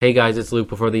Hey guys, it's Luke.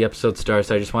 Before the episode starts,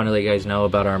 I just want to let you guys know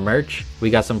about our merch. We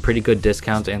got some pretty good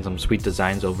discounts and some sweet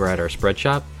designs over at our spread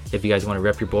shop. If you guys want to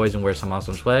rep your boys and wear some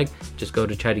awesome swag, just go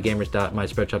to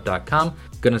chattygamers.myspreadshop.com.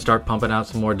 Gonna start pumping out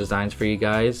some more designs for you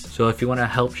guys. So if you want to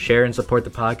help share and support the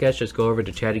podcast, just go over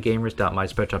to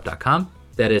chattygamers.myspreadshop.com.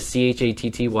 That is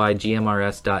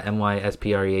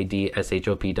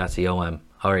chatty.gmrs.myspreadshop.com.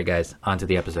 Alright guys, on to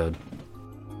the episode.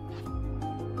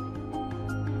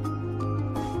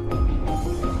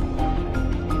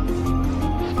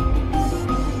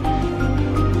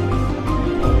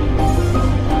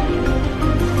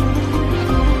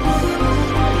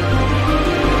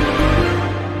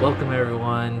 Welcome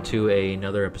everyone to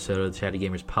another episode of the Chatty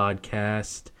Gamers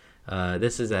podcast.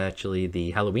 This is actually the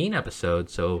Halloween episode,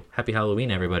 so happy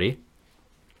Halloween, everybody.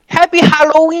 Happy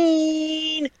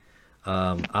Halloween!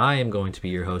 I am going to be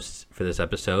your host for this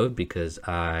episode because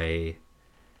I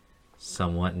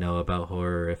somewhat know about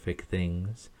horrific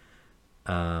things.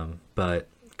 But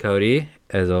Cody,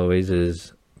 as always,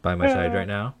 is by my side right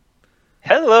now.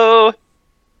 Hello!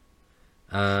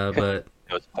 But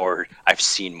It's more, I've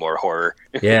seen more horror.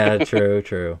 yeah,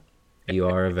 true. You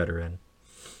are a veteran.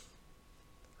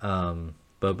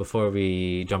 But before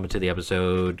we jump into the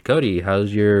episode, Cody,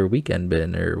 how's your weekend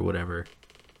been or whatever?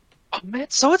 Oh, man,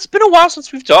 so it's been a while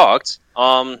since we've talked.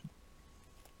 You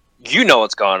know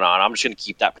what's going on. I'm just going to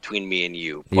keep that between me and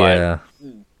you. But Yeah.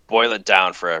 boil it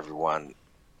down for everyone.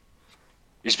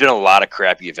 There's been a lot of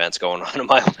crappy events going on in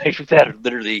my life that are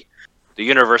literally the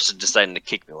universe is deciding to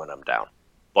kick me when I'm down.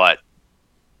 But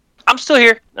I'm still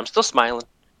here. I'm still smiling.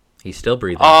 He's still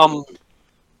breathing.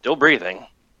 Still breathing.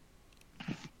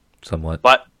 Somewhat.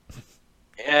 But,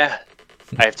 yeah,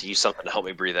 I have to use something to help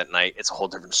me breathe at night. It's a whole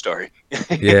different story.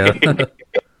 Yeah.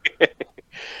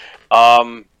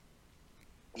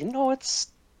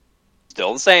 It's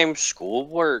still the same. School,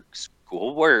 work.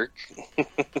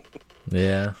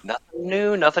 Yeah. Nothing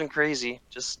new, nothing crazy.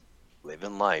 Just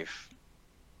living life.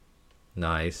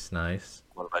 Nice.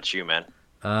 What about you, man?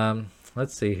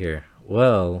 Let's see here.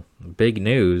 Well, big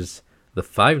news. The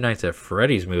Five Nights at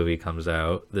Freddy's movie comes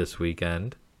out this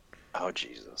weekend. Oh,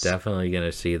 Jesus. Definitely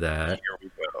gonna see that.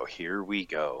 Here we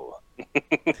go.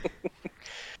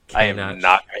 I'm I'm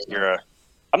not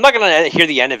gonna hear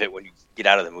the end of it when you get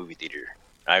out of the movie theater.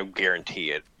 I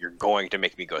guarantee it. You're going to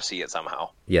make me go see it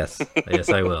somehow. Yes,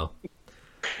 I will.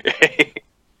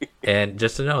 And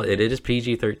just to know, it is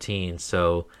PG-13,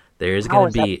 so there is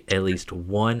going to be at least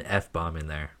one F-bomb in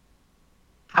there.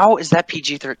 How is that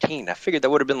PG-13? I figured that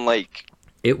would have been like...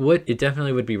 It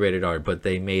definitely would be rated R, but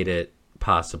they made it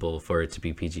possible for it to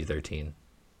be PG-13.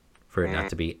 For it not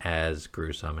to be as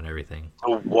gruesome and everything.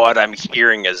 So what I'm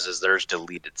hearing is there's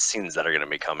deleted scenes that are going to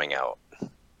be coming out.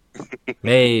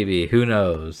 Maybe. Who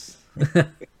knows?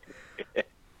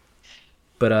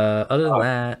 But other than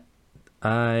that,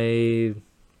 same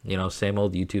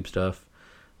old YouTube stuff.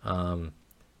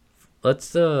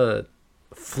 Let's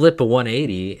flip a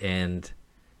 180 and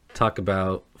talk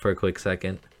about, for a quick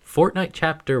second, Fortnite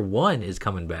Chapter 1 is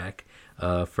coming back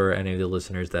for any of the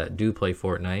listeners that do play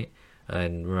Fortnite.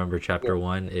 And remember, Chapter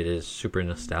 1, it is super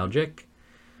nostalgic,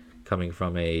 coming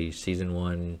from a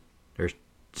Chapter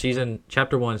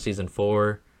 1, Season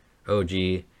 4, OG.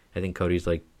 I think Cody's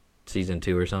like Season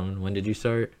 2 or something. When did you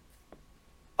start?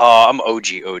 I'm OG.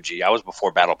 I was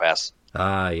before Battle Pass.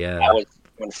 Ah, yeah. I was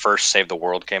when first Save the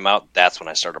World came out. That's when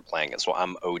I started playing it. So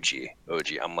I'm OG.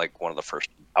 I'm like one of the first.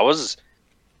 I was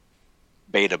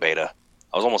beta. I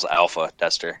was almost alpha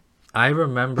tester. I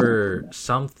remember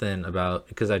something about,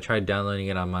 because I tried downloading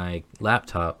it on my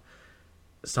laptop,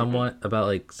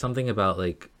 something about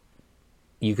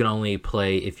you can only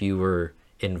play if you were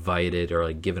invited or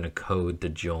like given a code to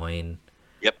join.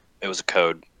 Yep, it was a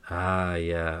code. Ah,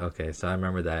 yeah, okay, so I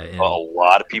remember that. And A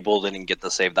lot of people didn't get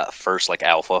to save that first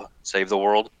alpha Save the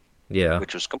World. Yeah.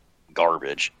 Which was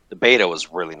garbage. The beta was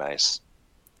really nice.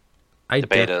 The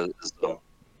beta is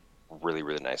really,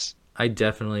 really nice. I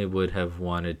definitely would have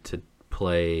wanted to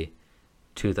play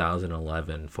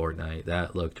 2011 Fortnite.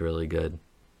 That looked really good.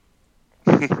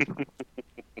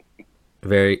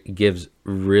 Gives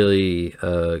really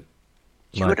You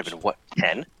would have been what,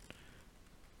 10?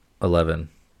 11.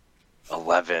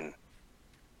 11.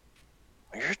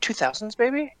 You're 2000s,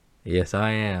 baby? Yes, I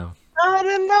am. I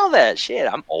didn't know that.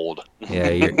 Shit, I'm old. Yeah,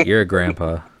 you're a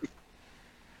grandpa.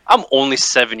 I'm only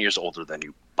 7 years older than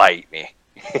you. Bite me.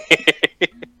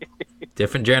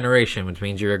 Different generation, which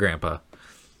means you're a grandpa.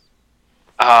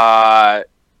 Nah.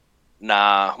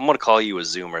 I'm gonna call you a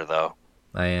Zoomer though.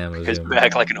 I am a Because Zoomer. you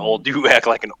act like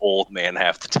an old man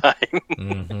half the time.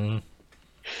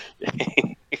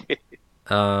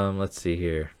 Mm-hmm. Let's see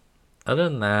here. Other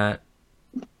than that,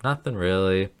 Nothing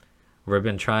really. We've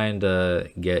been trying to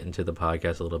get into the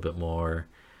podcast a little bit more,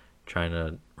 trying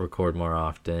to record more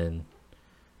often.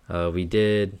 We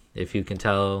did, if you can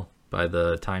tell by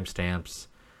the timestamps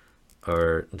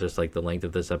or just like the length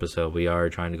of this episode, we are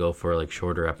trying to go for like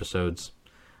shorter episodes,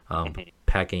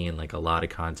 packing in like a lot of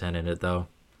content in it though.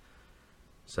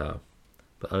 So,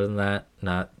 but other than that,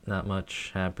 not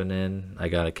much happening. I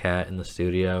got a cat in the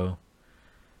studio,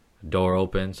 door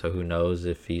open, so who knows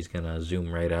if he's gonna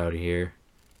zoom right out of here.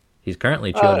 He's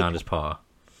currently chewing on his paw.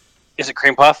 Is it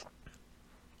cream puff?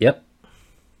 Yep.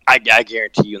 I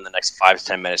guarantee you in the next 5 to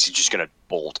 10 minutes he's just gonna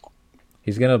bolt.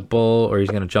 He's gonna bowl or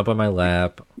he's gonna jump on my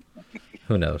lap.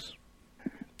 Who knows?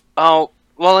 Oh,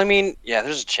 well, I mean, yeah,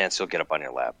 there's a chance he'll get up on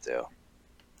your lap too.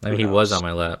 I mean, he was on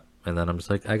my lap, and then I'm just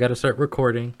like, I gotta start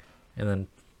recording, and then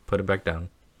put it back down.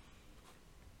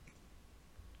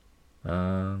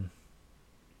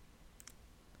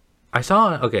 I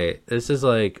saw. Okay, this is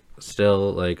like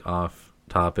still like off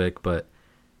topic, but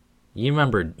you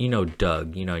remember,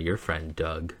 Doug, your friend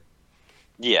Doug.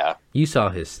 Yeah. You saw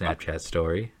his Snapchat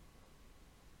story.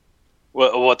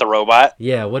 What, the robot?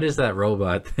 Yeah. What is that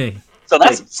robot thing?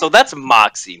 So that's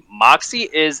Moxie. Moxie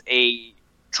is a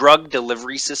drug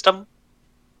delivery system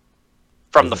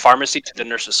from the pharmacy to the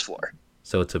nurse's floor.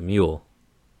 So it's a mule.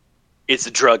 It's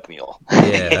a drug mule.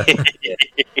 Yeah.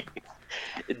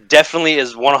 It definitely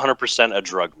is 100% a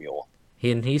drug mule.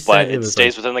 He said but it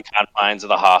stays within the confines of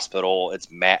the hospital. It's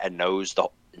it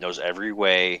knows every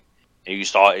way. And you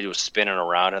saw it was spinning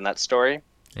around in that story,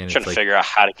 trying to figure out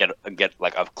how to get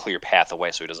like a clear path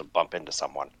away so he doesn't bump into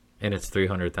someone. And it's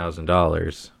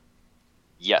 $300,000.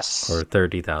 Yes. Or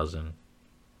 $30,000.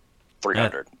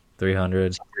 300.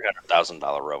 300.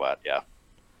 $300,000 robot. Yeah.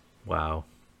 Wow.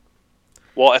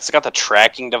 Well, it's got the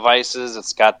tracking devices.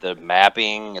 It's got the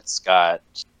mapping. It's got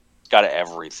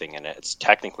everything in it. It's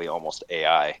technically almost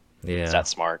AI. Yeah. It's that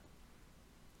smart.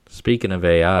 Speaking of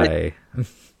AI,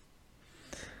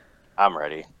 I'm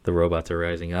ready. The robots are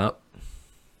rising up.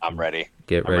 I'm ready.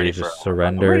 Get ready to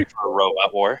surrender. I'm ready for a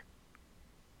robot war.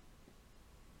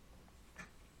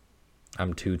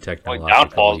 I'm too technologically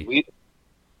downfalls.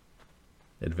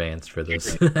 Advanced for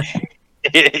this.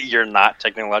 You're not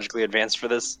technologically advanced for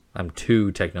this? I'm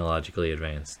too technologically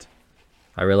advanced.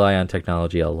 I rely on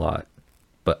technology a lot,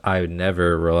 but I would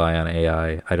never rely on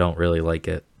AI. I don't really like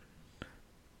it.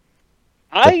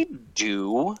 I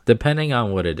do. Depending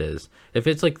on what it is. If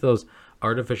it's like those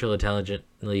artificial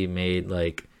intelligently made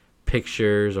like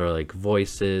pictures or like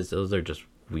voices, those are just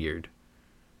weird.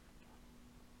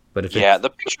 But if the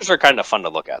pictures are kind of fun to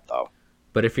look at though.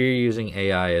 But if you're using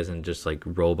AI as in just like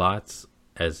robots,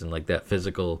 as in like that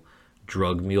physical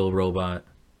drug mule robot,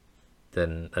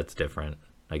 then that's different,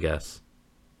 I guess.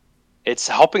 It's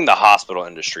helping the hospital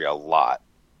industry a lot.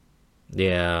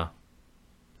 Yeah.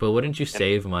 But wouldn't you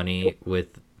save money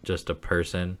with just a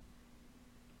person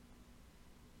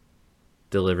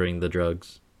delivering the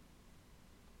drugs?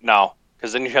 No,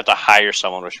 because then you have to hire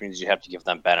someone, which means you have to give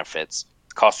them benefits.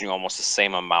 It's costing you almost the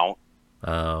same amount.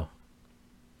 Oh.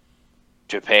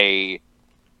 To pay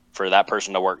for that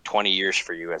person to work 20 years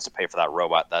for you as to pay for that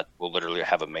robot that will literally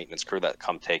have a maintenance crew that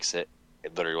takes it.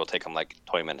 It literally will take them like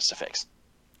 20 minutes to fix.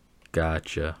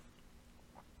 Gotcha.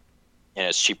 And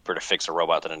it's cheaper to fix a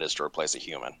robot than it is to replace a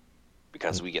human.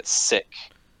 Because we get sick.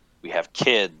 We have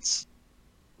kids.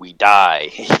 We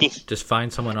die. Just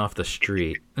find someone off the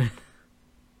street.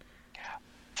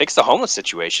 Fix the homeless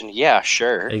situation. Yeah,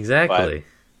 sure. Exactly.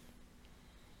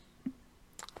 But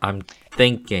I'm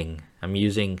thinking. I'm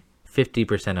using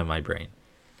 50% of my brain.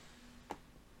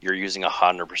 You're using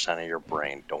 100% of your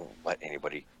brain. Don't let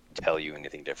anybody tell you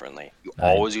anything differently. You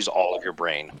always use all of your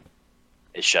brain.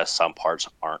 It's just some parts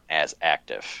aren't as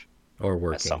active. Or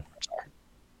working. As some parts are.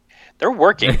 They're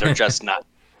working. They're just not.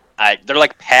 They're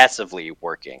like passively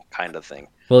working kind of thing.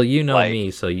 Well, you know like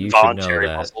me, so you should know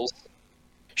that. Muscles.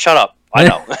 Shut up. I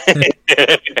know.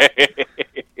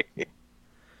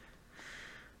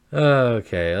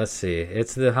 Okay, let's see.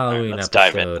 It's the Halloween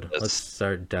episode. Let's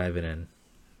start diving in.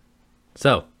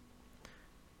 So,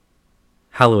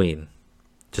 Halloween.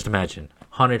 Just imagine.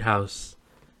 Haunted house.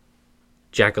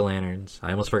 Jack-o'-lanterns.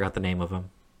 I almost forgot the name of them.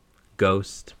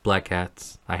 Ghost. Black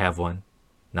cats. I have one.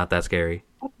 Not that scary.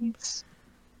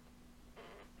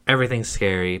 Everything's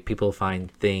scary. People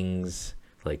find things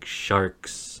like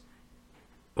sharks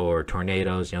or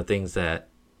tornadoes, things that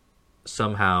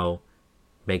somehow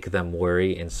make them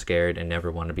worry and scared and never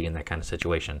want to be in that kind of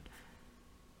situation.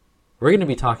 We're going to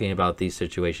be talking about these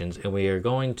situations, and we are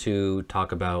going to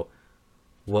talk about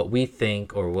what we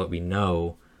think or what we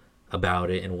know about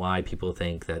it and why people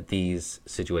think that these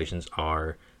situations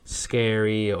are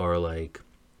scary or like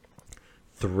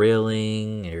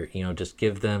thrilling, or just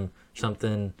give them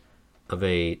something of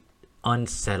a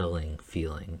unsettling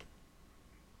feeling.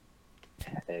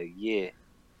 Yeah.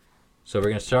 So we're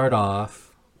gonna start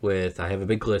off with, I have a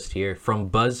big list here from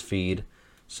BuzzFeed,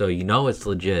 so it's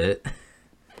legit.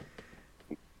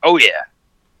 Oh yeah.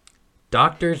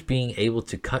 Doctors being able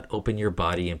to cut open your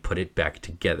body and put it back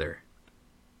together.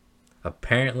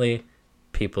 Apparently,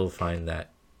 people find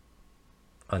that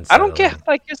unsettling. I don't get how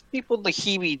that gives people the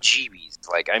Heebie Jeebies.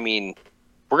 Like, I mean,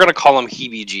 we're gonna call them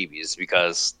Heebie Jeebies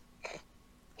because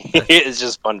it's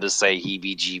just fun to say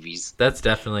Heebie Jeebies. That's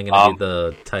definitely gonna be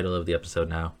the title of the episode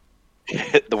now.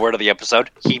 The word of the episode,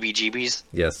 Heebie Jeebies.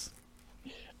 Yes.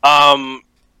 I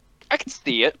can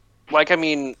see it. Like, I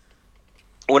mean,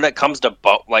 when it comes to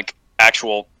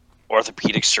actual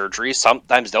orthopedic surgery,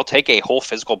 sometimes they'll take a whole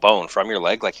physical bone from your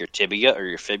leg, like your tibia or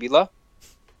your fibula,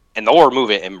 and they'll remove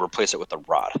it and replace it with a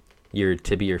rod. Your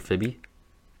tibia or fibby?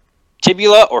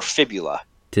 Tibula or fibula?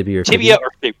 Tibia or tibia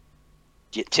or fib?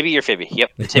 Yeah, tibia or fibby?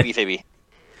 Yep, the tibia fibby.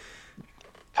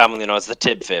 Commonly known as the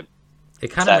tib fib. It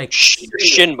kind of makes your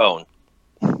shin bone.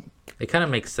 It kind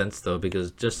of makes sense though,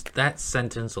 because just that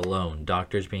sentence alone,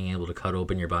 doctors being able to cut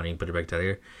open your body and put it back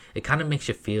together, it kind of makes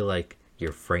you feel like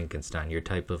you're Frankenstein. You're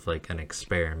type of like an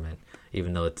experiment,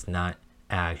 even though it's not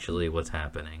actually what's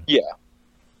happening. Yeah.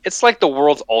 It's like the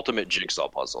world's ultimate jigsaw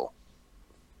puzzle.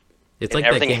 It's like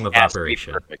that game of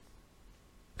Operation.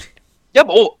 Yeah,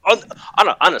 but on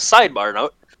a sidebar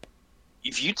note,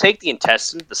 if you take the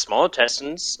intestine, the small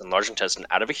intestines and large intestine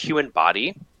out of a human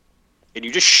body, and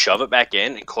you just shove it back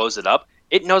in and close it up,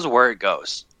 it knows where it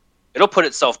goes. It'll put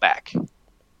itself back.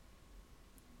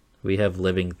 We have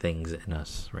living things in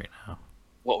us right now.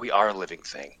 Well, we are a living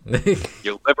thing.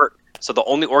 Your liver. So the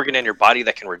only organ in your body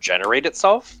that can regenerate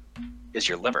itself is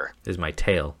your liver. Is my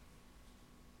tail.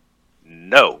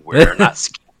 No, we're not.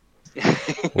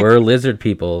 We're lizard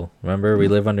people. Remember, we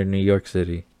live under New York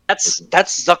City. That's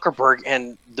Zuckerberg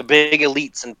and the big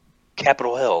elites in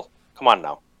Capitol Hill. Come on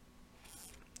now.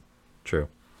 True.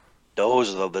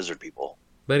 Those are the lizard people.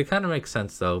 But it kind of makes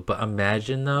sense though. But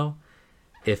imagine though,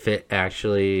 if it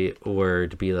actually were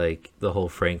to be like the whole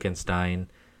Frankenstein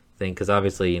thing, because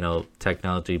obviously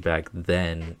technology back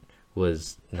then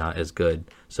was not as good,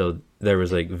 so there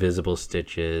was like visible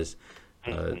stitches.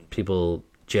 People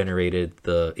generated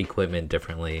the equipment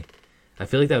differently. I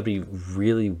feel like that would be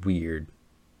really weird.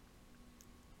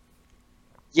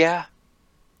 Yeah.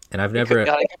 And I've never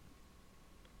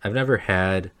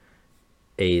had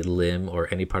a limb or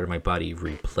any part of my body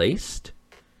replaced,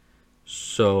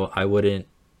 so I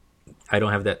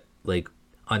don't have that like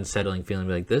unsettling feeling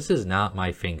like this is not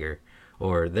my finger,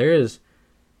 or there is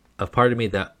a part of me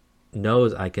that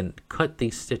knows I can cut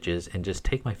these stitches and just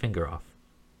take my finger off,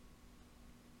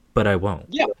 but I won't.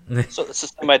 Yeah. So it's the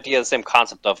same idea, the same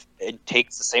concept of it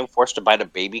takes the same force to bite a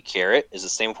baby carrot is the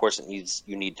same force that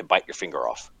you need to bite your finger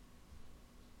off.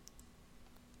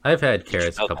 I've had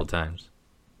carrots a couple times.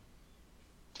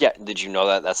 Yeah, did you know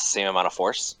that that's the same amount of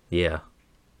force? Yeah.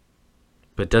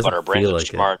 But it doesn't our brains feel are like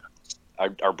smart.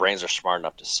 Our brains are smart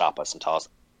enough to stop us and tell us,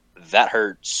 that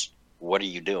hurts. What are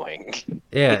you doing?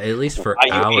 Yeah, at least for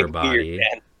our body. Weird,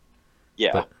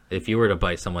 yeah. But if you were to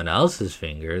bite someone else's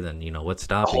finger, then what's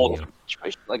stopping you?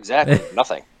 Exactly.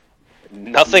 Nothing.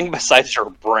 Nothing besides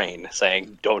your brain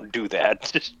saying, don't do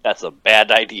that. That's a bad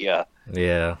idea.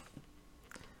 Yeah.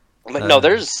 But no,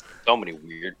 there's so many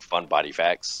weird, fun body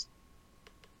facts.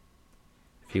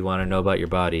 If you want to know about your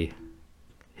body,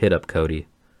 hit up Codie.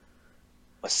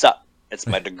 What's up? It's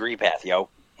my degree path, yo.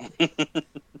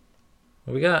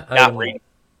 We got...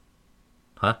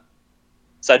 Huh?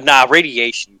 So,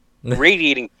 radiation.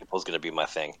 Radiating people is going to be my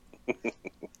thing.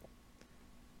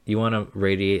 You want to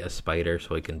radiate a spider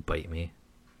so it can bite me?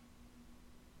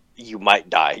 You might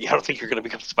die. I don't think you're going to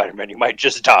become Spider-Man. You might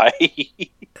just die.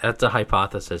 That's a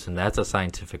hypothesis, and that's a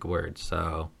scientific word,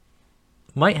 so...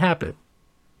 Might happen.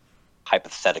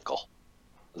 Hypothetical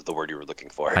is the word you were looking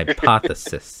for.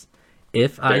 Hypothesis.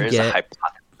 If a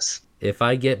hypothesis. If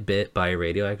I get bit by a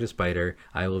radioactive spider,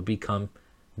 I will become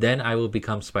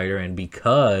Spider-Man,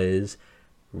 because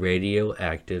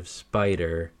radioactive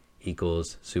spider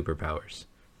equals superpowers.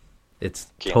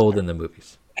 It's told in the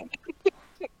movies.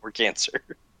 Or cancer.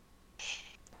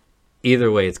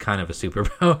 Either way, it's kind of a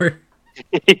superpower.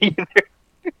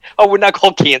 Oh, we're not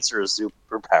called cancer a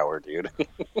superpower, dude.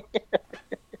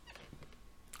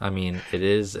 I mean, it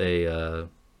is a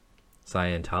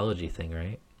Scientology thing,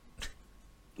 right?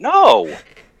 No.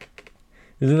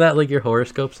 Isn't that like your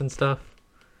horoscopes and stuff?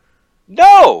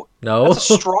 No. No. That's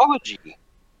astrology.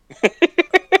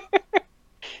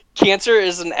 Cancer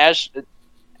is an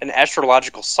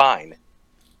astrological sign.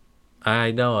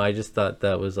 I know. I just thought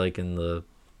that was like in the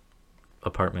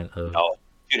apartment of.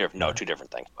 No, two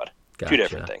different things, bud. Gotcha. Two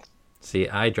different things. See,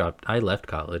 I left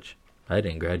college. I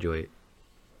didn't graduate.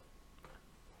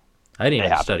 I didn't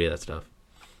even study that stuff.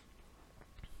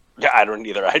 Yeah, I don't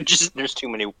either. There's too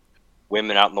many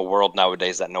women out in the world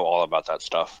nowadays that know all about that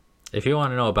stuff. If you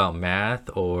want to know about math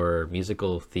or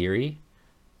musical theory,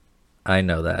 I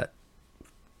know that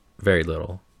very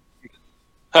little.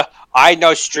 I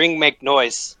know string make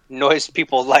noise. Noise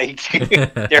people like.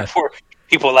 Therefore,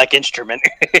 people like instrument.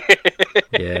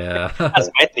 Yeah. That's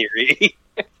my theory.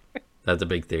 That's a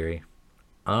big theory.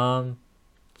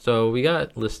 So we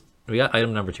got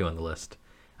item number 2 on the list.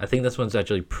 I think this one's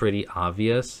actually pretty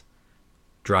obvious.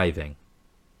 Driving.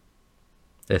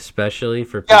 Especially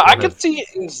for people I can see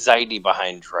anxiety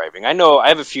behind driving. I know I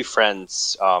have a few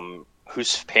friends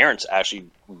whose parents actually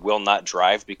will not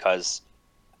drive because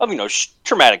of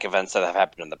traumatic events that have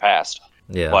happened in the past.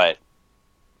 Yeah. But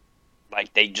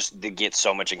like they get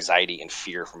so much anxiety and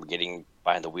fear from getting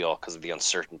behind the wheel because of the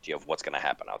uncertainty of what's going to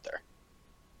happen out there.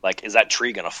 Like, is that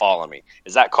tree going to fall on me?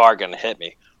 Is that car going to hit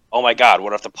me? Oh my God,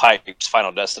 what if the Pike's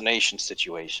Final Destination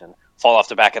situation fall off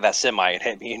the back of that semi and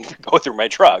hit me and go through my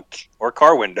truck or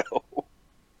car window?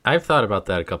 I've thought about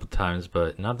that a couple times,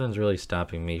 but nothing's really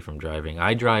stopping me from driving.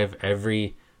 I drive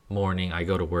every morning. I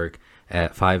go to work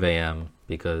at 5 a.m.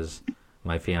 because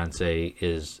my fiance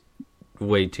is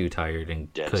way too tired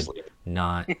and could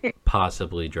not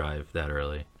possibly drive that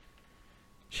early.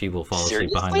 She will fall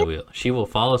asleep behind the wheel. She will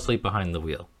fall asleep behind the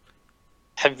wheel.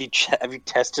 Have you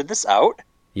tested this out?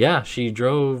 Yeah, she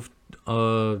drove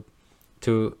to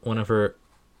one of her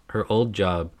old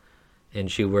job, and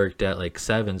she worked at like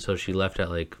 7, so she left at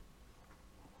like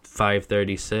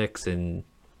 5:36, and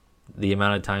the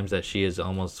amount of times that she has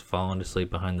almost fallen asleep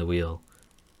behind the wheel.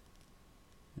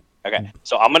 Okay,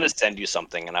 so I'm gonna send you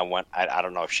something, and I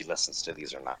don't know if she listens to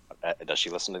these or not. Does she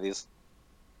listen to these?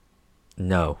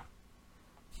 No.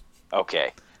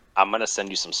 Okay, I'm gonna send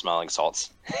you some smelling salts.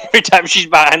 Every time she's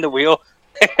behind the wheel,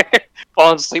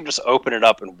 falling asleep, just open it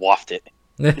up and waft it.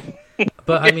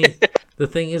 But I mean, the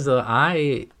thing is though,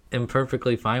 I am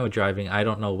perfectly fine with driving. I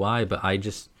don't know why, but I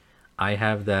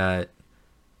have that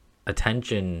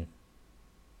attention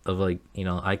of like,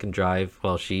 I can drive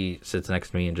while she sits next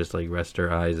to me and just like rest her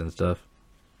eyes and stuff.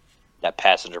 That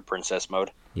passenger princess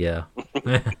mode. Yeah.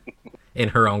 In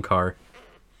her own car.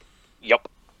 Yep.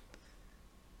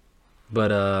 But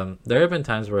there have been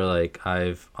times where like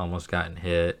I've almost gotten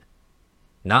hit.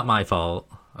 Not my fault.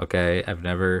 Okay, I've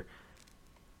never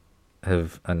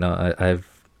gotten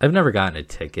a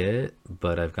ticket,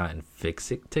 but I've gotten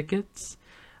fix-it tickets.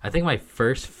 I think my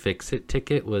first fix-it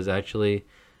ticket was actually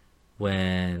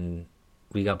when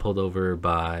we got pulled over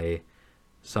by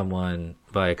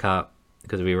a cop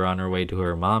because we were on our way to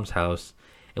her mom's house,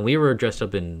 and we were dressed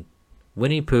up in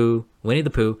Winnie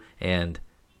the Pooh, and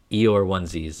Eeyore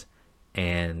onesies,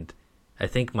 and I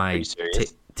think my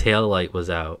tail light was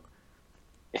out,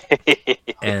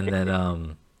 and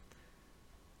then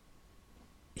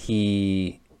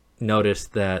he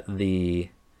noticed that the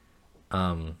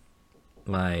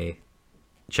my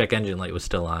check engine light was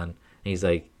still on, and he's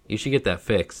like, "You should get that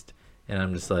fixed." And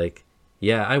I'm just like,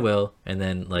 "Yeah, I will." And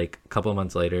then like a couple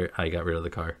months later, I got rid of the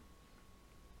car.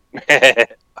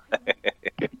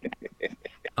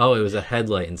 Oh, it was a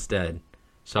headlight instead.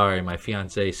 Sorry, my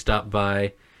fiance stopped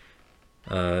by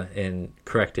and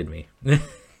corrected me.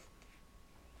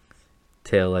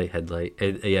 Tail light, headlight.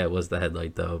 It was the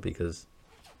headlight though, because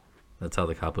that's how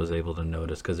the cop was able to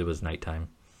notice, because it was nighttime.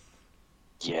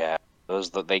 Yeah,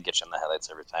 they get you in the headlights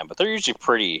every time, but they're usually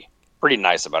pretty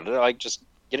nice about it. They're like, just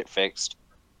get it fixed.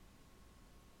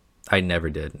 I never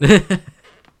did. Of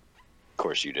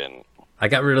course you didn't. I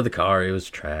got rid of the car. It was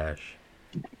trash.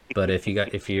 But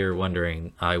if you're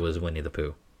wondering, I was Winnie the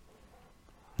Pooh.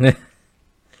 But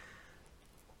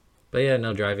yeah,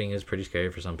 no, driving is pretty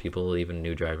scary for some people, even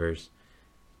new drivers.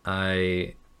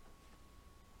 I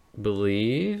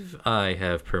believe I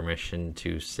have permission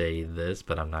to say this,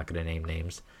 but I'm not going to name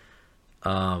names.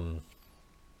 A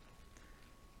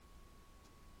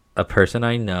person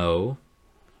I know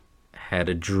had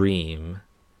a dream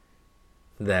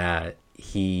that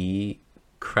he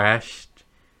crashed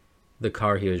the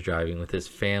car he was driving with his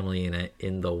family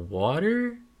in the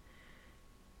water,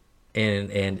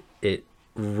 and it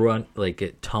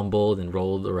tumbled and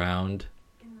rolled around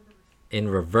in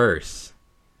reverse.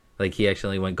 Like he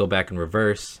actually go back in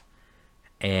reverse,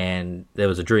 and that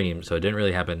was a dream, so it didn't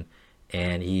really happen.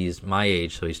 And he's my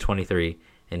age, so he's 23,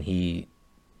 and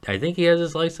I think he has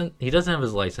his license. He doesn't have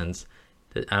his license.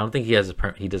 I don't think he has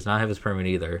he does not have his permit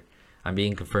either. I'm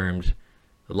being confirmed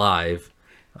live.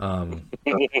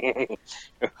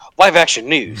 Live action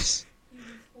news.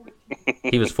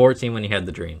 He was 14 when he had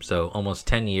the dream, so almost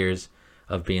 10 years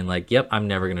of being like, "Yep, I'm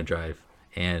never gonna drive,"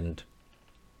 and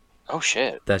Oh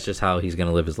shit. that's just how he's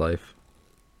gonna live his life.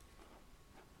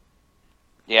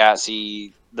 Yeah,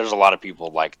 see, there's a lot of people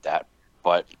like that,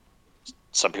 but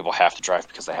some people have to drive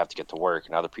because they have to get to work,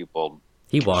 and other people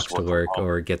He can just walks to work from work home.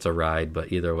 or gets a ride,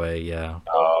 but either way, yeah,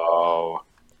 Oh,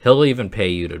 he'll even pay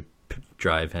you to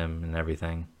drive him and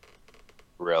everything.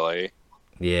 really?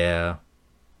 Yeah,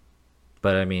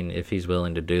 but I mean, if he's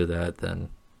willing to do that, then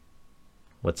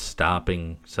what's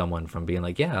stopping someone from being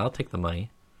like, "Yeah, I'll take the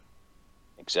money."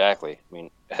 Exactly. I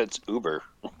mean, it's Uber.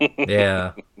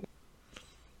 Yeah.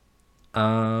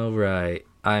 All right.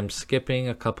 I'm skipping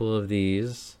a couple of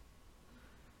these,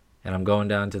 and I'm going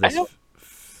down to I this. don't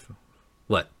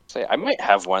What? say I might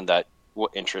have one that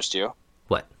will interest you.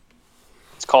 What?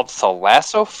 It's called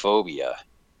thalassophobia.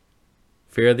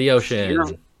 Fear of the Fear of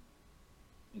ocean.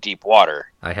 deep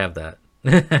water. I have that.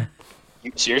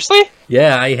 Seriously?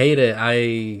 Yeah, I hate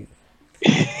it.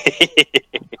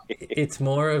 It's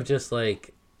more of just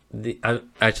like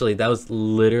actually that was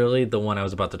literally the one I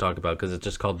was about to talk about because it's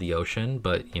just called the ocean,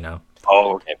 but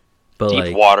Oh, okay. but Deep like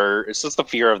water. It's just the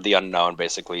fear of the unknown,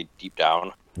 basically, deep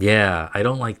down. yeah, I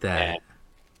don't like that. And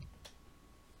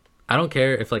I don't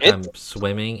care if like it, I'm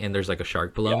swimming and there's like a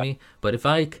shark below yeah. me, but if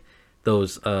like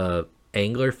those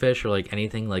anglerfish or like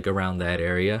anything like around that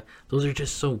area, those are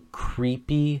just so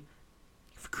creepy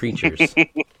creatures.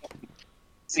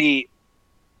 See,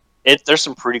 there's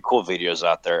some pretty cool videos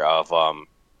out there of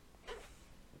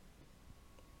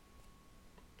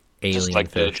just Alien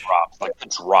like the fish. drops,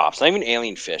 not even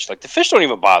alien fish. Like the fish don't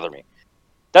even bother me.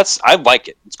 I like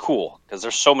it. It's cool because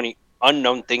there's so many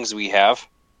unknown things we have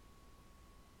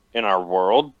in our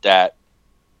world that,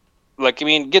 like, I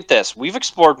mean, get this: we've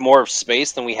explored more of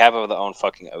space than we have of the own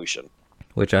fucking ocean.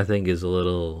 Which I think is a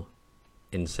little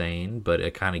insane, but I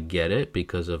kind of get it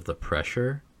because of the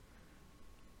pressure.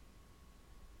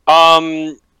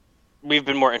 Um, we've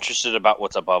been more interested about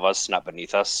what's above us, not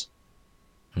beneath us.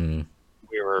 Hmm.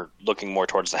 We were looking more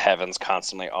towards the heavens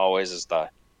constantly, always as the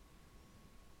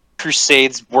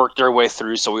Crusades worked their way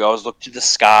through. So we always looked to the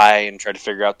sky and tried to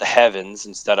figure out the heavens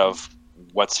instead of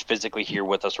what's physically here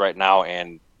with us right now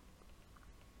and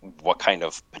what kind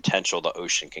of potential the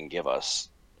ocean can give us.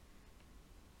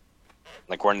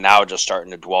 Like we're now just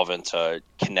starting to delve into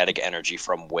kinetic energy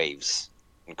from waves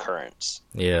and currents,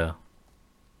 Yeah.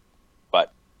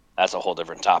 but that's a whole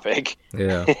different topic.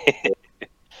 Yeah.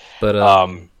 But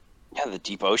Yeah, the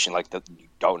deep ocean, like you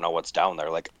don't know what's down there.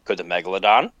 Like, could the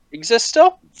megalodon exist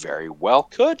still? Very well,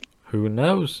 could. who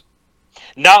knows?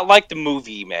 Not like the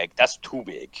movie Meg. That's too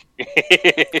big.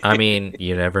 I mean,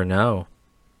 you never know.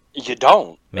 You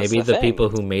don't. That's Maybe the the thing. people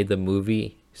who made the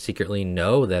movie secretly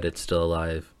know that it's still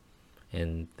alive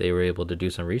and they were able to do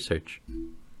some research.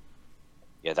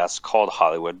 Yeah, that's called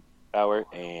Hollywood Hour,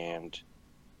 and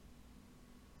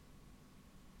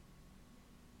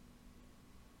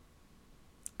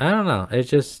I don't know. It's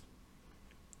just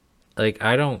like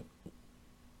I don't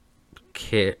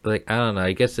care. Like I don't know.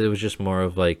 I guess it was just more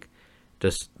of like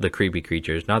just the creepy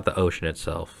creatures, not the ocean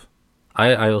itself.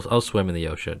 I'll swim in the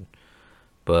ocean,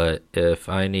 but if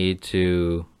I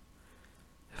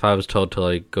was told to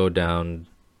like go down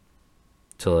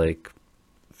to like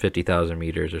 50,000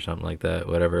 meters or something like that,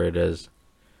 whatever it is,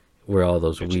 where all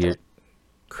those weird,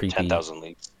 creepy, 10,000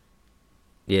 leagues.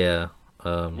 yeah,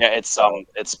 Yeah, it's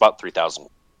about 3,000,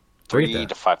 3,000.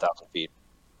 to 5,000 feet.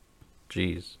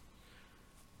 Jeez,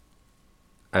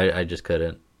 I just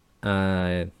couldn't.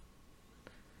 I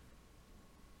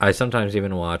sometimes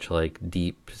even watch like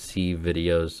deep sea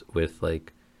videos with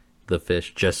like the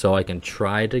fish just so I can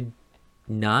try to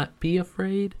not be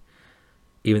afraid,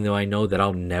 even though I know that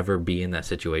I'll never be in that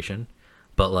situation.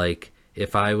 But like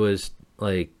if I was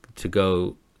like to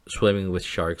go swimming with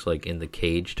sharks like in the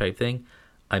cage type thing,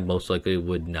 I most likely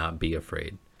would not be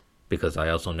afraid because I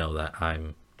also know that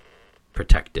I'm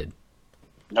protected.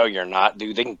 No, you're not,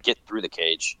 dude. They can get through the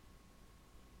cage.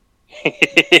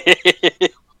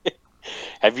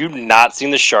 Have you not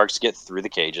seen the sharks get through the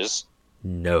cages?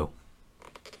 No.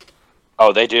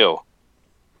 Oh, they do.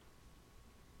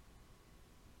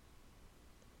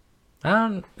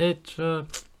 It's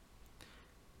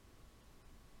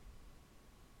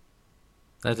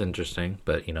that's interesting,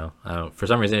 but I don't. For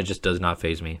some reason, it just does not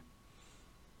faze me.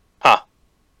 Huh.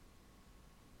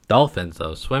 Dolphins,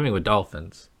 though, swimming with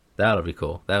dolphins, that'll be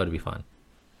cool. That would be fun.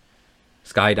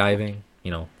 Skydiving,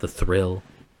 the thrill.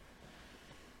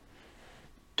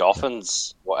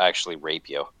 Dolphins will actually rape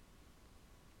you.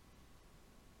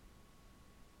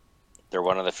 They're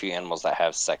one of the few animals that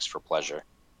have sex for pleasure.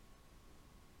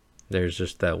 There's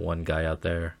just that one guy out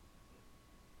there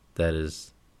that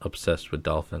is obsessed with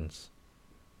dolphins.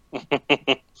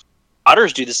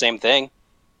 Otters do the same thing,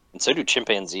 and so do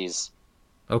chimpanzees.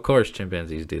 Of course,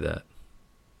 chimpanzees do that.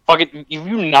 Fuck it, have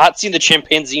you not seen the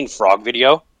chimpanzee and frog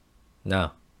video?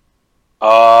 No.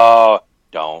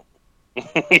 Don't.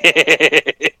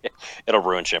 It'll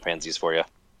ruin chimpanzees for you.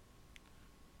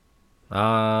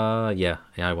 Yeah,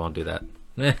 I won't do that.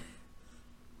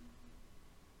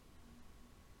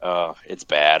 It's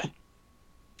bad.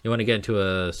 You want to get into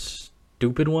a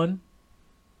stupid one?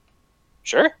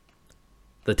 Sure.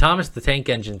 The Thomas the Tank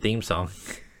Engine theme song.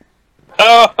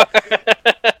 Oh.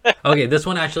 Okay, this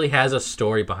one actually has a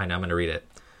story behind it. I'm going to read it.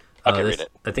 Okay, read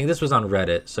it. I think this was on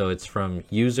Reddit, so it's from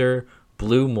user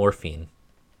Blue Morphine.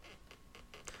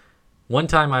 One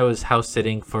time I was house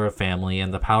sitting for a family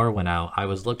and the power went out. I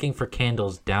was looking for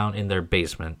candles down in their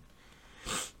basement.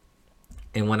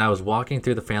 And when I was walking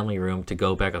through the family room to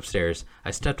go back upstairs,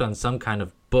 I stepped on some kind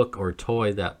of book or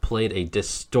toy that played a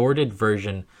distorted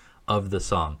version of the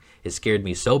song. It scared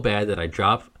me so bad that I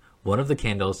dropped one of the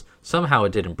candles. Somehow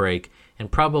it didn't break, and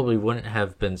probably wouldn't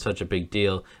have been such a big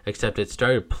deal, except it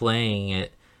started playing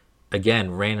it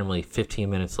again randomly 15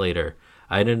 minutes later.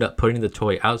 I ended up putting the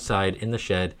toy outside in the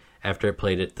shed after it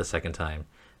played it the second time.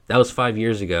 That was 5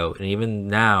 years ago, and even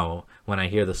now, when I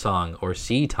hear the song or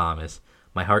see Thomas,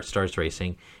 my heart starts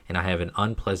racing, and I have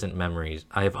unpleasant memories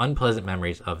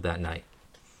of that night.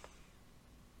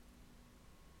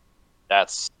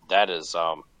 That is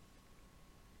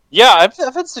yeah, I've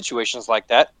had situations like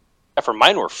that. For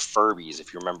mine were Furbies,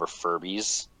 if you remember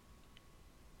Furbies.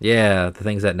 Yeah, the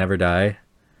things that never die.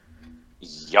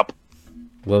 Yup.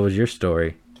 What was your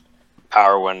story?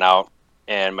 Power went out,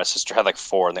 and my sister had like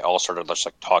 4, and they all started just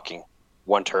like talking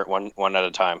one at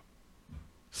a time.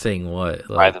 Saying what?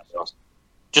 By themselves.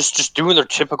 Just doing their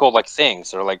typical like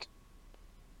things. They're like,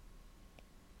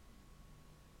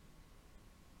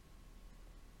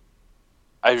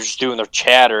 I was just doing their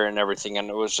chatter and everything, and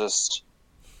it was just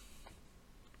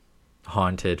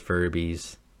haunted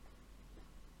Furbies.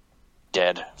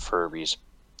 Dead Furbies.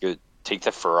 You take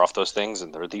the fur off those things,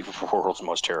 and they're the world's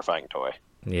most terrifying toy.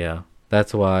 Yeah,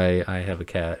 that's why I have a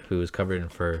cat who is covered in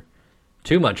fur.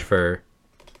 Too much fur.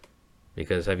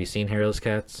 Because have you seen hairless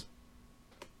cats?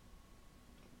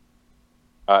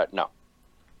 No.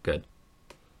 Good.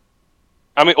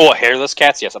 I mean, hairless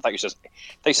cats. Yes, I thought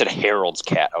you said Harold's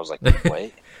cat. I was like,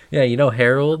 what? Yeah, you know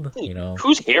Harold. You know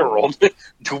who's Harold?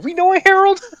 Do we know a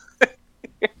Harold?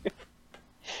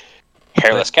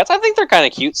 Hairless cats. I think they're kind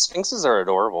of cute. Sphinxes are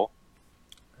adorable.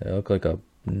 They look like a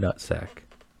nutsack.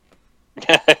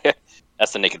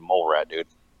 That's the naked mole rat, dude.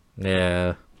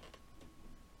 Yeah,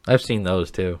 I've seen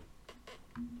those too.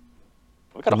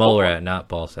 The mole rat, not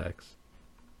ball sacks.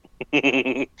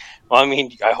 Well, I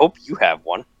mean, I hope you have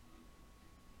one.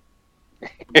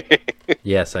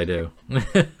 Yes, I do.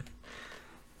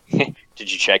 Did you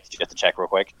check? Did you have to check real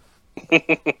quick?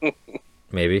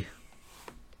 Maybe.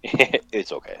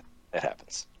 It's okay. It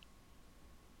happens.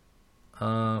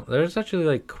 There's actually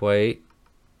like quite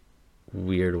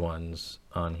weird ones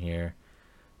on here.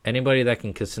 Anybody that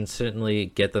can consistently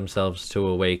get themselves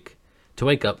to wake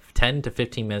up 10 to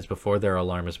 15 minutes before their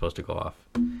alarm is supposed to go off.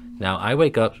 Now, I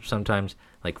wake up sometimes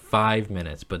like 5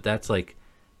 minutes, but that's like,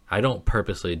 I don't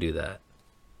purposely do that.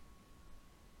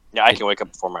 Yeah, I can wake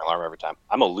up before my alarm every time.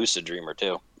 I'm a lucid dreamer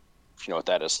too, if you know what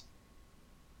that is.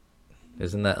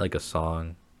 Isn't that like a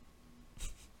song?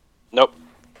 Nope.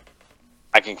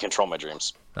 I can control my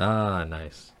dreams. Ah,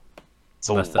 nice. It's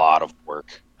a lot of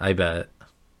work. I bet.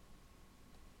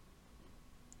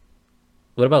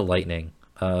 What about lightning?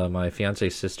 My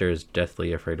fiance's sister is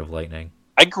deathly afraid of lightning.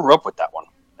 I grew up with that one,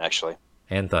 actually.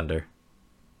 And thunder.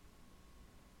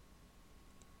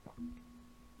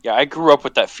 Yeah, I grew up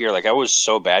with that fear. Like, I was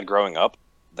so bad growing up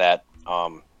that I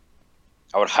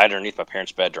would hide underneath my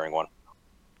parents' bed during one.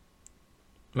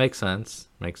 Makes sense.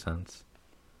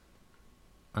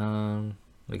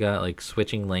 We got like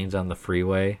switching lanes on the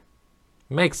freeway.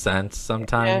 Makes sense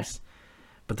sometimes. Yeah.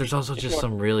 But there's also just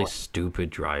some really stupid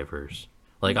drivers.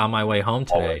 Like on my way home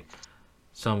today,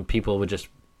 some people would just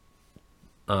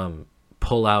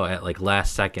pull out at like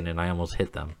last second and I almost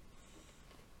hit them.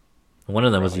 One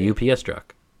of them was a UPS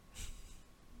truck.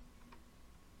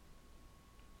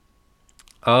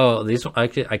 Oh, these I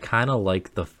kind of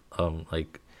like the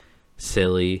like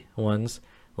silly ones.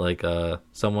 Like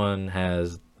someone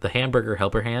has the hamburger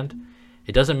helper hand.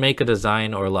 It doesn't make a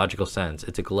design or logical sense.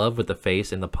 It's a glove with the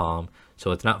face in the palm, so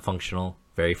it's not functional.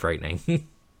 Very frightening.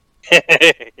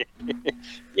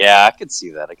 Yeah, I could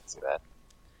see that.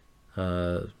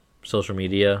 Social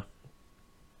media.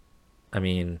 I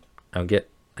mean,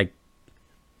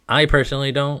 I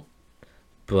personally don't,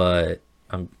 but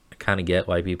I kind of get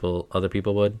why other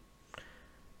people would.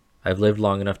 I've lived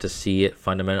long enough to see it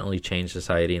fundamentally change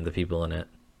society and the people in it.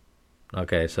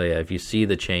 Okay, so yeah, if you see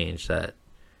the change that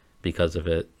because of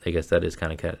it, I guess that is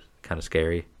kind of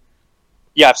scary.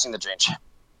 Yeah, I've seen the change.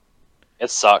 It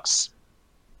sucks.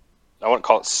 I wouldn't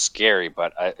call it scary,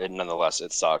 but nonetheless,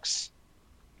 it sucks.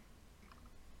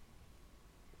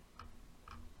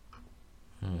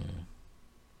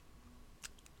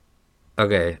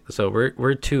 Okay, so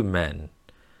we're two men,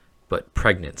 but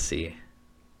pregnancy.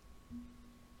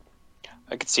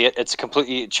 I could see it. It's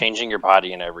completely changing your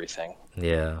body and everything.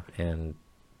 Yeah, and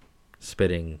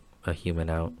spitting a human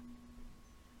out.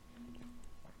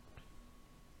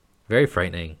 Very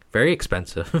frightening. Very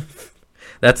expensive.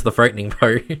 That's the frightening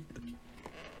part.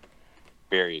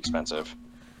 Very expensive.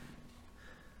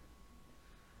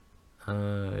 Yeah,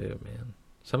 man.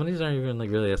 Some of these aren't even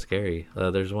like really that scary.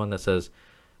 There's one that says,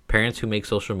 parents who make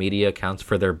social media accounts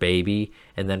for their baby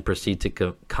and then proceed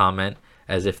to comment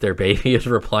as if their baby is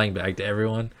replying back to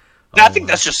everyone. I think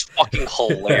that's just fucking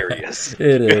hilarious.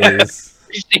 It is.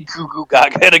 You see Goo Goo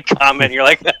Gaga in a comment, you're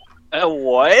like,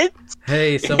 what?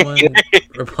 Hey, someone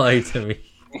replied to me.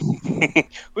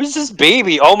 Who's this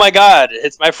baby? Oh my god,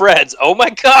 it's my friends. Oh my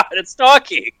god, it's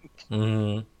talking.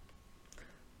 Mm-hmm.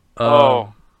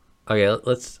 Oh. Okay,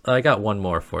 I got one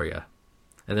more for you.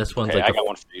 And this one's I got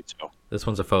one for you too. This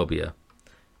one's a phobia.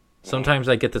 Sometimes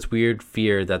I get this weird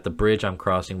fear that the bridge I'm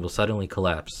crossing will suddenly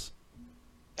collapse.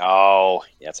 Oh,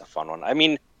 yeah, it's a fun one. I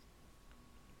mean,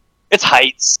 it's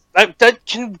heights. That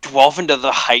can delve into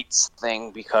the heights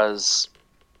thing because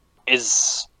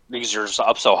you're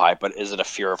up so high, but is it a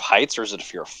fear of heights or is it a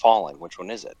fear of falling? Which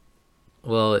one is it?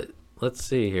 Well, let's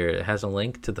see here. It has a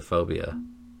link to the phobia.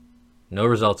 No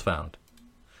results found.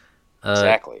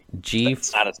 Exactly.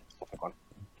 It's not a specific one.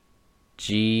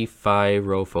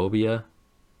 Gyrophobia.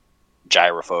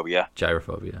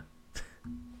 Gyrophobia.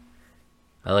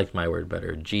 I like my word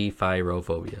better.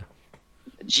 Gyrophobia.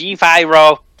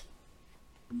 Gyro.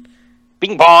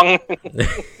 Bing bong.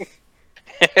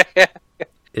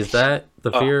 Is that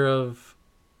the fear of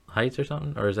heights or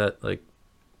something? Or is that like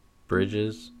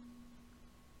bridges?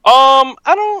 I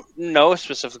don't know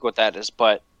specifically what that is,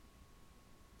 but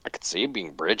I could see it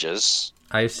being bridges.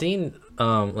 I've seen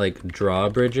like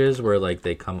drawbridges where like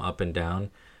they come up and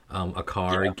down. A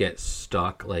car gets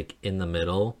stuck like in the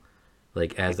middle,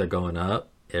 like as they're going up.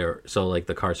 So like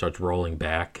the car starts rolling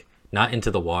back, not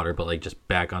into the water, but like just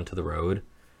back onto the road.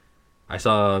 I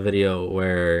saw a video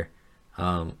where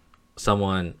it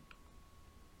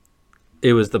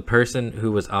was the person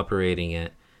who was operating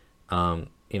it.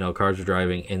 Cars were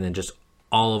driving, and then just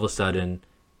all of a sudden,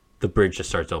 the bridge just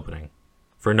starts opening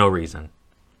for no reason.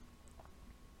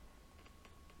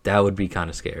 That would be kind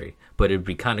of scary, but it'd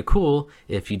be kind of cool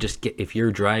if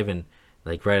you're driving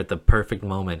like right at the perfect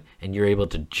moment and you're able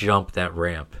to jump that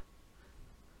ramp.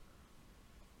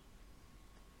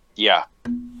 Yeah,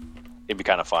 it'd be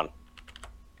kind of fun.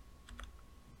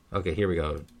 Okay, here we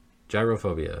go.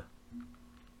 Gyrophobia,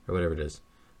 or whatever it is.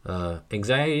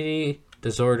 Anxiety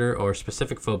disorder or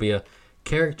specific phobia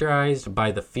characterized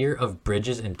by the fear of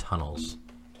bridges and tunnels.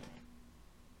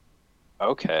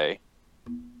 Okay.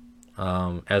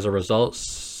 As a result,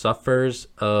 sufferers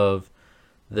of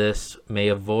this may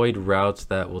avoid routes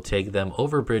that will take them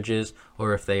over bridges,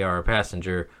 or if they are a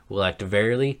passenger, will act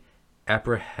very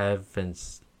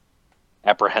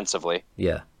apprehensively.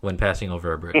 Yeah, when passing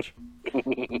over a bridge.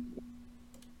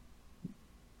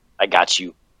 I got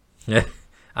you.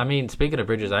 I mean, speaking of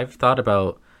bridges, I've thought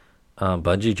about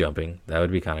bungee jumping. That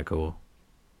would be kind of cool.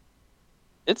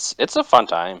 It's a fun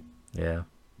time. Yeah.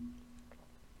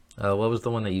 What was the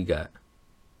one that you got?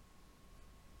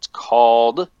 It's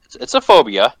a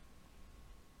phobia.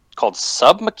 It's called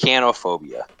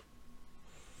submechanophobia.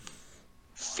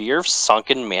 Fear of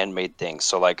sunken man-made things.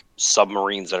 So like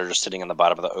submarines that are just sitting on the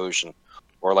bottom of the ocean,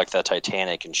 or like the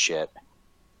Titanic and shit.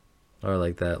 Or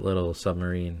like that little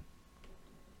submarine.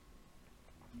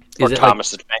 Or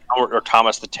Thomas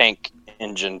the Tank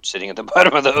Engine sitting at the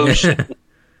bottom of the ocean.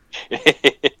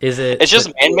 It's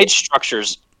just man-made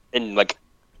structures in like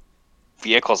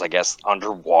vehicles, I guess,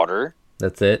 underwater.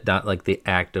 That's it? Not like the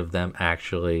act of them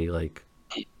actually like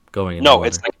going in No, the water.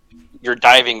 It's like you're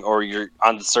diving or you're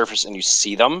on the surface and you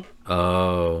see them.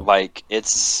 Oh. Like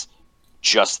it's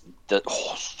just the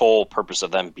sole purpose of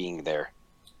them being there.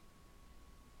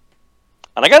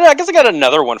 And I guess I got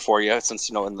another one for you,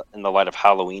 since in the light of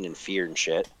Halloween and fear and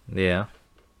shit. Yeah.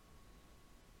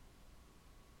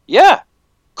 Yeah,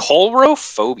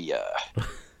 colrophobia.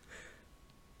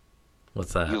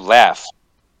 What's that? You laugh.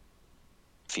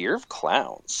 Fear of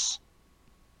clowns.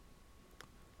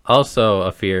 Also,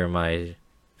 a fear my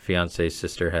fiance's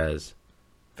sister has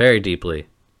very deeply.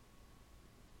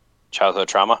 Childhood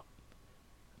trauma?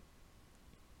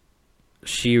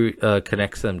 She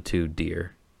connects them to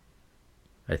deer,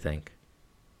 I think.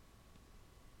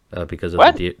 Because of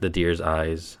the deer's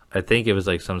eyes. I think it was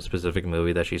like some specific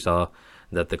movie that she saw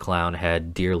that the clown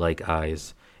had deer-like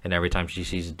eyes. And every time she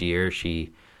sees deer,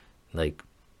 she like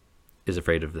is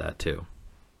afraid of that too.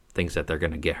 Thinks that they're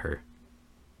going to get her.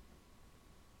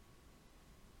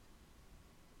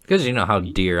 Because you know how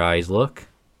deer eyes look.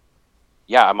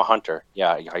 Yeah, I'm a hunter.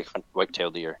 Yeah, I hunt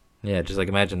white-tailed deer. Yeah, just like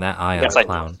imagine that eye on a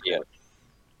clown.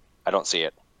 I don't see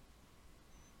it.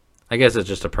 I guess it's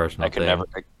just a personal thing.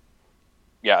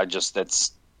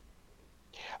 That's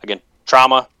again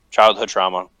trauma, childhood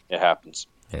trauma. It happens.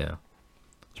 Yeah.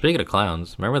 Speaking of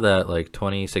clowns, remember that like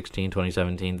 2016,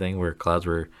 2017 thing where clouds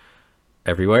were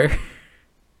everywhere?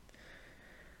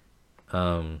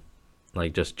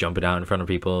 Like just jumping out in front of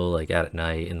people like at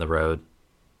night in the road.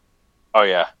 Oh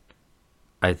yeah.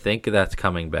 I think that's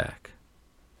coming back.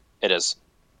 It is.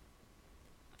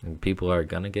 And people are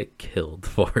gonna get killed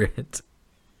for it.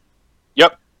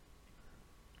 Yep.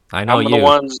 I know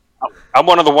I'm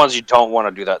one of the ones you don't want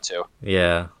to do that to.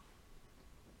 Yeah.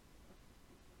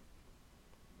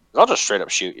 I'll just straight up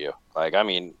shoot you. Like, I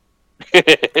mean...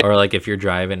 Or like if you're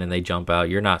driving and they jump out,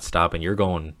 you're not stopping. You're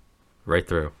going right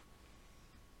through.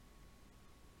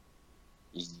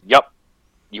 Yep.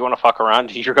 You want to fuck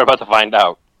around? You're about to find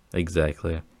out.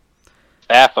 Exactly.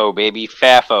 Fafo, baby.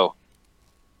 Fafo.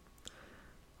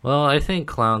 Well, I think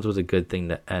clowns was a good thing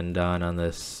to end on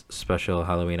this special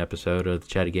Halloween episode of the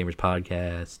Chatty Gamers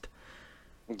podcast.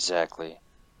 Exactly.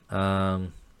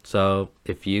 So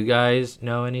if you guys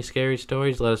know any scary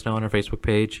stories, let us know on our Facebook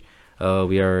page.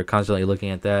 We are constantly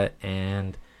looking at that,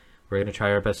 and we're going to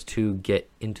try our best to get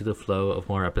into the flow of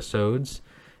more episodes.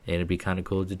 And it'd be kind of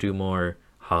cool to do more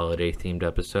holiday-themed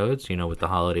episodes, you know, with the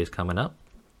holidays coming up.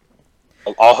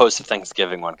 I'll host a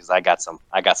Thanksgiving one because I got some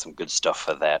good stuff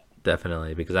for that.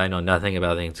 Definitely, because I know nothing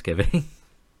about Thanksgiving.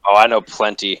 Oh, I know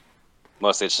plenty.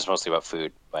 It's mostly about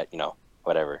food, but you know,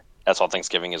 whatever. That's all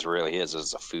Thanksgiving is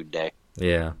a food day.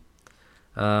 Yeah.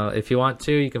 If you want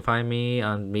to, you can find me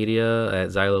on media at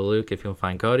Xylo Luke. If you want to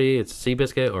find Codie, it's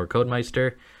Seabiscuit or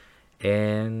Codemeister.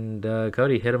 And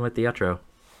Codie, hit him with the outro.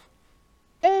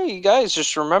 Hey, you guys,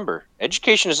 just remember,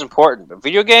 education is important, but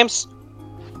video games,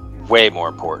 way more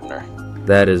important.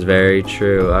 That is very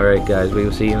true. All right, guys, we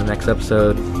will see you in the next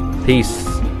episode. Peace.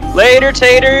 Later,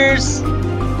 taters!